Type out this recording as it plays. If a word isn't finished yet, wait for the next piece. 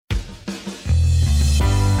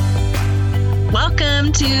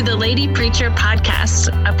Welcome to the Lady Preacher Podcast,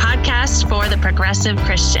 a podcast for the progressive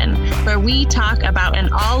Christian, where we talk about an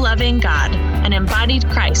all-loving God, an embodied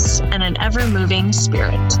Christ, and an ever-moving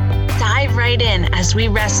Spirit. Dive right in as we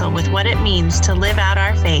wrestle with what it means to live out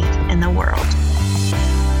our faith in the world.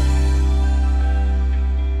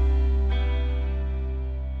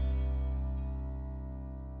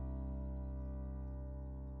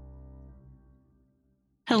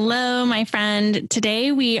 Hello, my friend.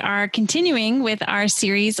 Today we are continuing with our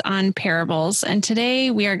series on parables, and today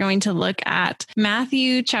we are going to look at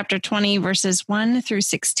Matthew chapter 20, verses 1 through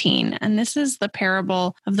 16, and this is the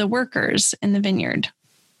parable of the workers in the vineyard.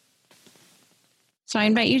 So I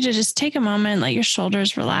invite you to just take a moment, let your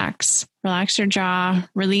shoulders relax, relax your jaw,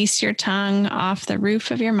 release your tongue off the roof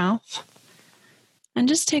of your mouth, and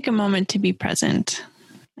just take a moment to be present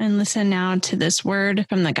and listen now to this word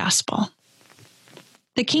from the gospel.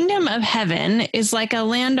 The kingdom of heaven is like a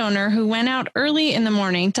landowner who went out early in the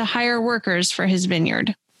morning to hire workers for his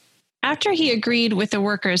vineyard. After he agreed with the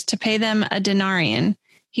workers to pay them a denarius,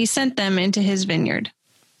 he sent them into his vineyard.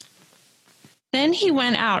 Then he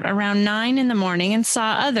went out around 9 in the morning and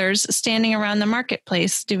saw others standing around the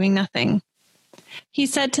marketplace doing nothing. He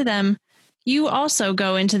said to them, "You also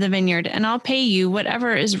go into the vineyard, and I'll pay you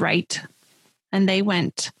whatever is right." And they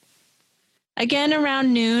went. Again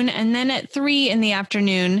around noon, and then at 3 in the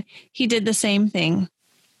afternoon, he did the same thing.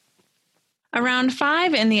 Around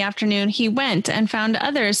 5 in the afternoon, he went and found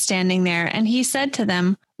others standing there, and he said to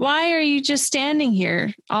them, "Why are you just standing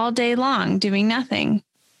here all day long doing nothing?"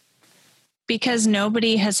 "Because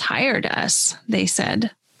nobody has hired us," they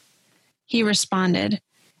said. He responded,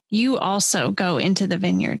 "You also go into the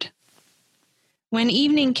vineyard." When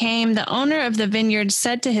evening came, the owner of the vineyard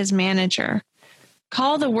said to his manager,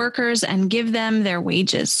 "Call the workers and give them their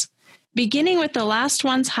wages, beginning with the last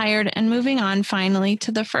ones hired and moving on finally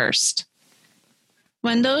to the first."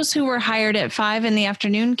 When those who were hired at 5 in the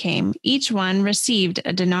afternoon came, each one received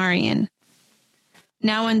a denarius.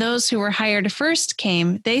 Now when those who were hired first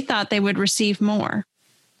came, they thought they would receive more,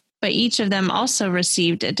 but each of them also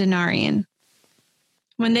received a denarius.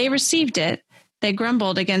 When they received it, they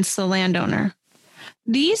grumbled against the landowner.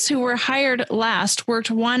 "These who were hired last worked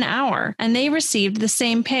 1 hour, and they received the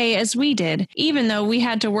same pay as we did, even though we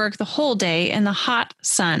had to work the whole day in the hot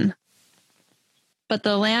sun." But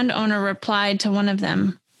the landowner replied to one of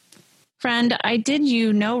them, "Friend, I did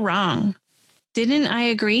you no wrong. Didn't I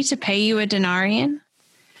agree to pay you a denarius?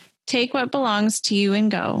 Take what belongs to you and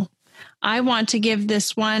go. I want to give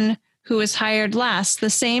this one who was hired last the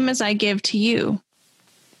same as I give to you.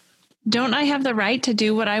 Don't I have the right to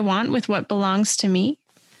do what I want with what belongs to me?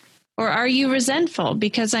 Or are you resentful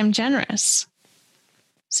because I'm generous?"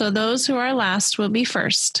 So those who are last will be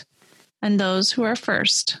first, and those who are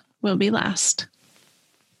first will be last.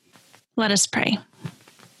 Let us pray.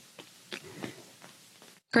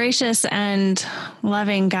 Gracious and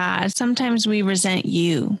loving God, sometimes we resent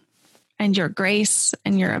you and your grace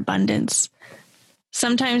and your abundance.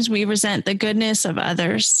 Sometimes we resent the goodness of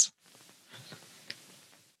others.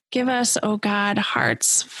 Give us, O God,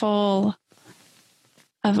 hearts full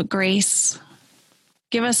of grace.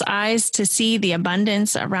 Give us eyes to see the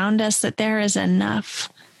abundance around us, that there is enough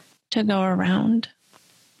to go around.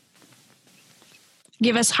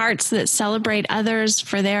 Give us hearts that celebrate others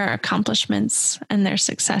for their accomplishments and their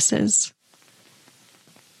successes.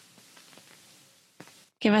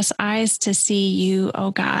 Give us eyes to see you,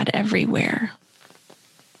 O God, everywhere,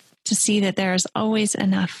 to see that there is always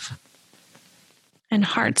enough, and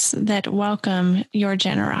hearts that welcome your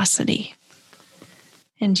generosity.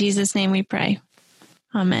 In Jesus' name we pray.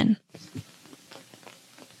 Amen.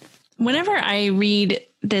 Whenever I read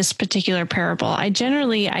this particular parable, I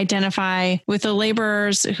generally identify with the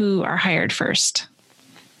laborers who are hired first.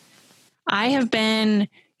 I have been,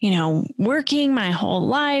 working my whole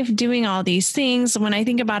life, doing all these things. When I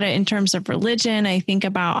think about it in terms of religion, I think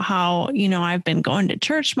about how, I've been going to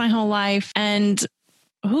church my whole life. And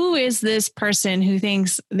who is this person who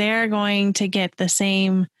thinks they're going to get the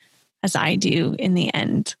same as I do in the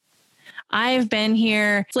end? I've been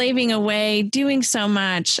here slaving away, doing so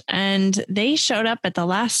much, and they showed up at the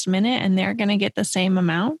last minute and they're going to get the same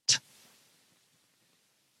amount.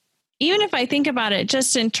 Even if I think about it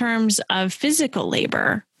just in terms of physical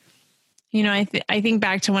labor, I think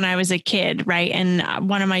back to when I was a kid, right? And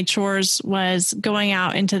one of my chores was going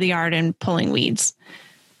out into the yard and pulling weeds.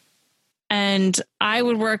 And I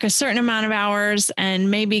would work a certain amount of hours and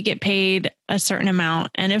maybe get paid a certain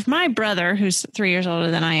amount. And if my brother, who's 3 years older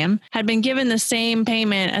than I am, had been given the same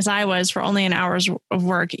payment as I was for only an hour's of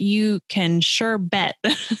work, you can sure bet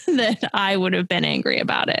that I would have been angry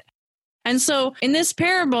about it. And so in this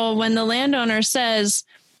parable, when the landowner says,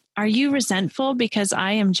 "Are you resentful because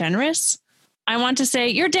I am generous?" I want to say,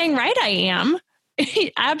 "You're dang right I am."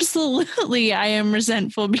 Absolutely, I am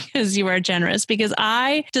resentful because you are generous, because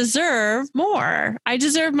I deserve more. I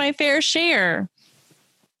deserve my fair share.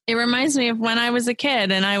 It reminds me of when I was a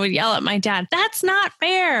kid and I would yell at my dad, "That's not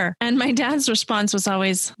fair." And my dad's response was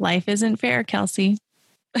always, "Life isn't fair, Kelsey."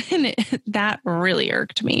 And that really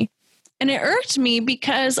irked me. And it irked me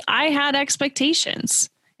because I had expectations.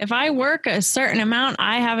 If I work a certain amount,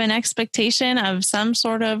 I have an expectation of some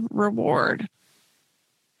sort of reward.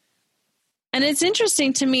 And it's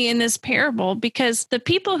interesting to me in this parable because the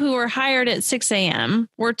people who were hired at 6 a.m.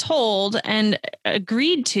 were told and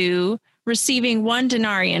agreed to receiving 1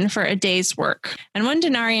 denarian for a day's work. And 1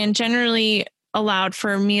 denarian generally allowed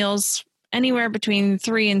for meals anywhere between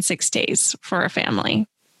 3 and 6 days for a family.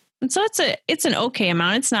 And so it's an okay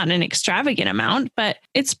amount. It's not an extravagant amount, but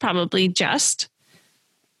it's probably just.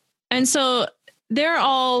 And so they're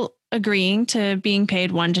all agreeing to being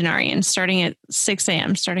paid 1 denarian starting at 6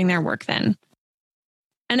 a.m., starting their work then.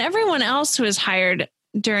 And everyone else who is hired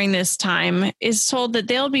during this time is told that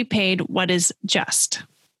they'll be paid what is just.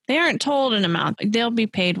 They aren't told an amount. They'll be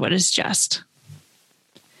paid what is just.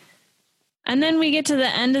 And then we get to the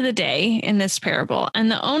end of the day in this parable, and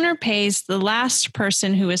the owner pays the last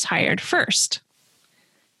person who was hired first.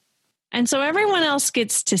 And so everyone else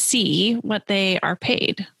gets to see what they are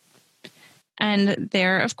paid. And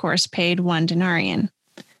they're, of course, paid 1 denarian.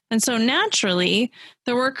 And so naturally,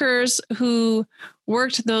 the workers who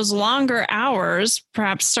worked those longer hours,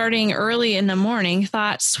 perhaps starting early in the morning,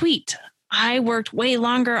 thought, "Sweet, I worked way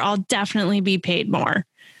longer. I'll definitely be paid more."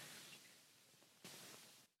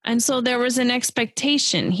 And so there was an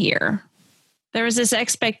expectation here. There was this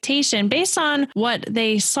expectation based on what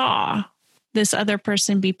they saw this other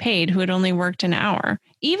person be paid who had only worked an hour,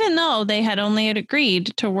 even though they had only agreed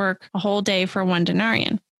to work a whole day for 1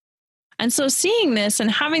 denarian. And so seeing this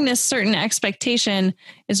and having this certain expectation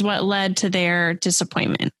is what led to their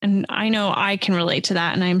disappointment. And I know I can relate to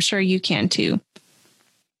that, and I'm sure you can too.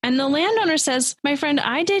 And the landowner says, "My friend,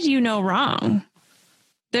 I did you no wrong.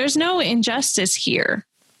 There's no injustice here.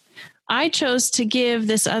 I chose to give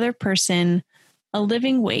this other person a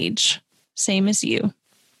living wage, same as you,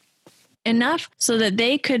 enough so that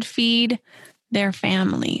they could feed their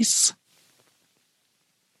families.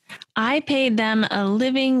 I paid them a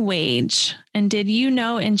living wage and did you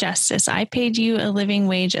no injustice. I paid you a living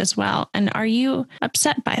wage as well. And are you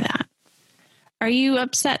upset by that? Are you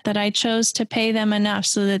upset that I chose to pay them enough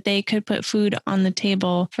so that they could put food on the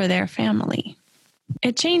table for their family?"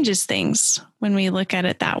 It changes things when we look at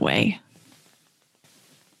it that way.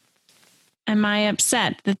 Am I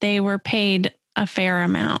upset that they were paid a fair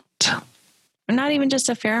amount? Or not even just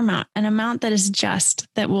a fair amount, an amount that is just,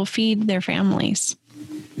 that will feed their families.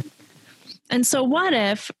 And so what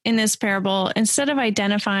if in this parable, instead of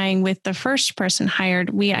identifying with the first person hired,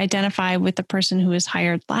 we identify with the person who was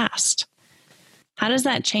hired last? How does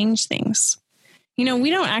that change things?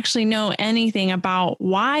 We don't actually know anything about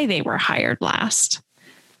why they were hired last,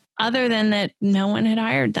 other than that no one had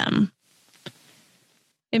hired them.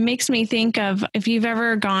 It makes me think of if you've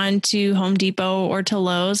ever gone to Home Depot or to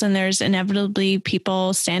Lowe's and there's inevitably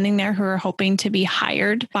people standing there who are hoping to be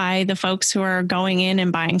hired by the folks who are going in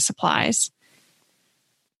and buying supplies.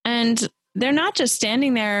 And they're not just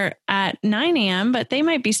standing there at 9 a.m., but they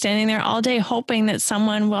might be standing there all day hoping that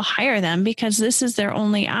someone will hire them because this is their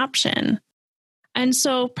only option. And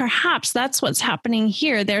so perhaps that's what's happening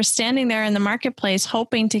here. They're standing there in the marketplace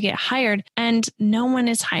hoping to get hired and no one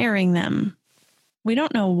is hiring them. We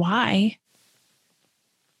don't know why.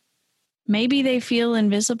 Maybe they feel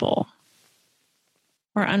invisible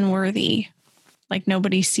or unworthy, like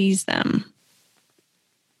nobody sees them.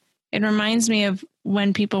 It reminds me of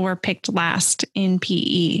when people were picked last in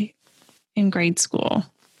PE in grade school.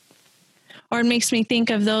 Or it makes me think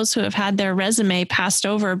of those who have had their resume passed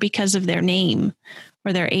over because of their name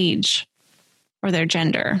or their age or their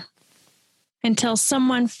gender, until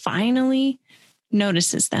someone finally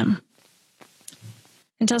notices them.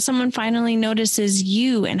 Until someone finally notices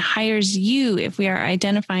you and hires you if we are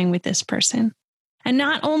identifying with this person. And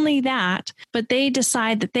not only that, but they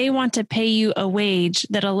decide that they want to pay you a wage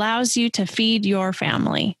that allows you to feed your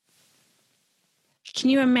family. Can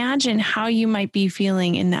you imagine how you might be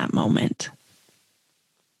feeling in that moment?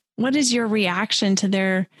 What is your reaction to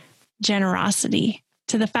their generosity,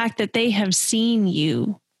 to the fact that they have seen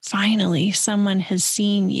you? Finally, someone has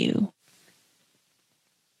seen you.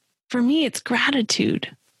 For me, it's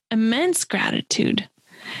gratitude, immense gratitude.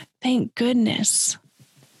 Thank goodness.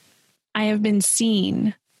 I have been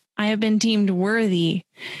seen. I have been deemed worthy.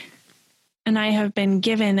 and I have been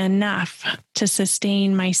given enough to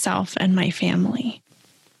sustain myself and my family.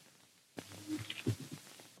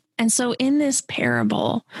 And so in this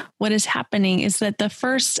parable, what is happening is that the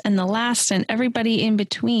first and the last and everybody in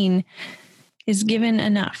between is given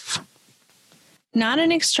enough. Not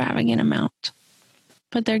an extravagant amount,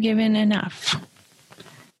 but they're given enough.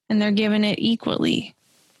 And they're given it equally.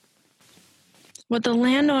 What the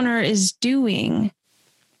landowner is doing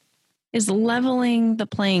is leveling the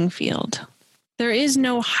playing field. There is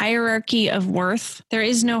no hierarchy of worth. There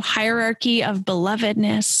is no hierarchy of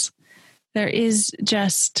belovedness. There is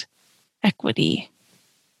just equity.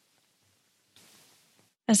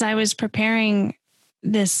 As I was preparing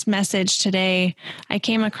this message today, I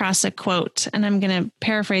came across a quote, and I'm going to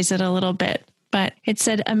paraphrase it a little bit, but it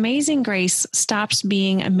said, "Amazing grace stops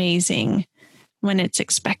being amazing when it's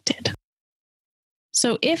expected."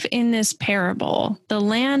 So if in this parable, the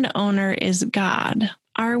landowner is God,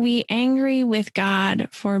 are we angry with God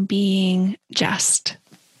for being just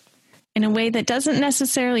in a way that doesn't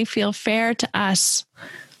necessarily feel fair to us,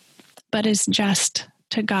 but is just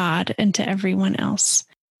to God and to everyone else?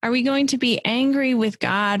 Are we going to be angry with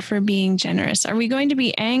God for being generous? Are we going to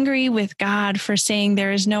be angry with God for saying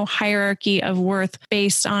there is no hierarchy of worth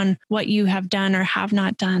based on what you have done or have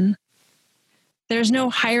not done? There's no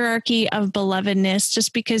hierarchy of belovedness.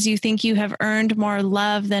 Just because you think you have earned more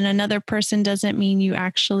love than another person doesn't mean you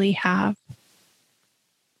actually have.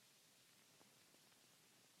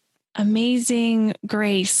 Amazing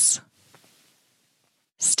grace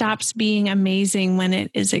stops being amazing when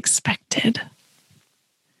it is expected.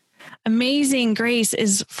 Amazing grace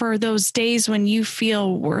is for those days when you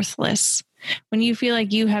feel worthless, when you feel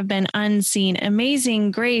like you have been unseen. Amazing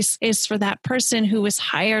grace is for that person who was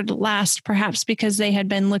hired last, perhaps because they had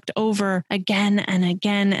been looked over again and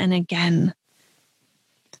again and again.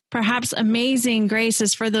 Perhaps amazing grace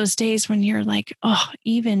is for those days when you're like, oh,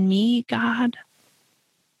 even me, God?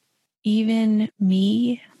 Even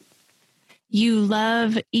me? You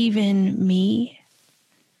love even me?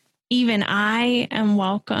 Even I am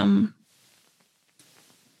welcome.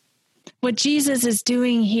 What Jesus is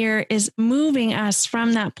doing here is moving us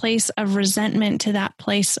from that place of resentment to that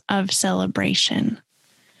place of celebration.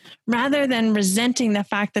 Rather than resenting the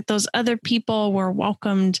fact that those other people were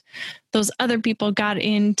welcomed, those other people got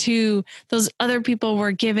into, those other people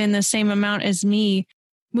were given the same amount as me,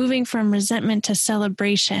 moving from resentment to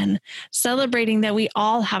celebration, celebrating that we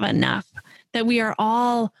all have enough, that we are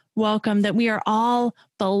all welcome, that we are all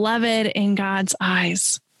beloved in God's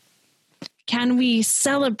eyes. Can we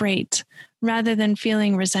celebrate rather than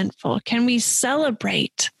feeling resentful? Can we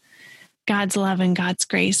celebrate God's love and God's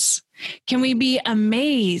grace? Can we be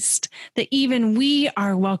amazed that even we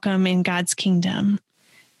are welcome in God's kingdom?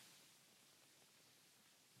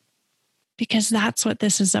 Because that's what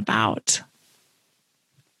this is about.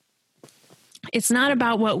 It's not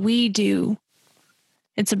about what we do.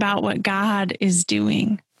 It's about what God is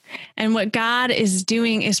doing. And what God is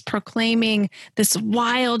doing is proclaiming this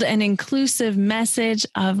wild and inclusive message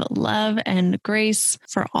of love and grace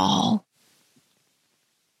for all.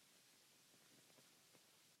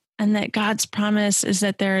 And that God's promise is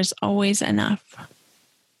that there is always enough.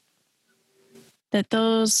 That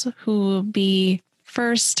those who will be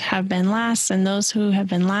first have been last, and those who have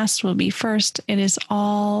been last will be first. It is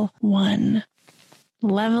all one.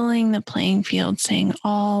 Leveling the playing field, saying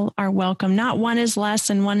all are welcome. Not one is less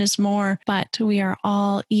and one is more, but we are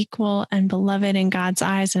all equal and beloved in God's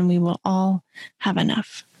eyes, and we will all have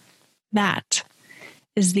enough. That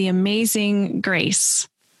is the amazing grace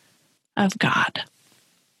of God.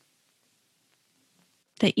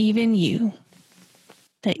 That even you,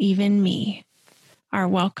 that even me are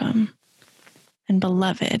welcome and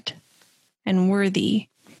beloved and worthy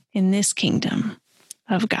in this kingdom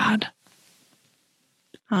of God.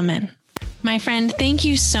 Amen. My friend, thank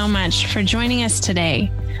you so much for joining us today.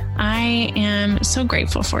 I am so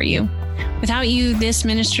grateful for you. Without you, this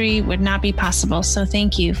ministry would not be possible. So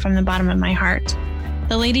thank you from the bottom of my heart.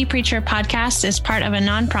 The Lady Preacher podcast is part of a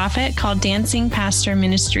nonprofit called Dancing Pastor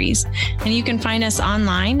Ministries, and you can find us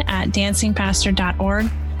online at dancingpastor.org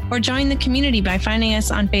or join the community by finding us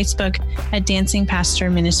on Facebook at Dancing Pastor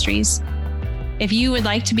Ministries. If you would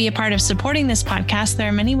like to be a part of supporting this podcast, there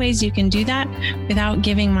are many ways you can do that without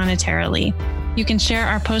giving monetarily. You can share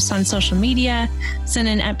our posts on social media, send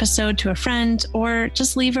an episode to a friend, or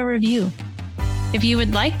just leave a review. If you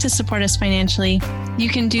would like to support us financially, you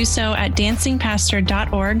can do so at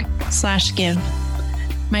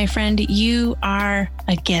dancingpastor.org/give. My friend, you are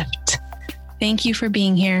a gift. Thank you for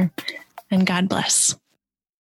being here, and God bless.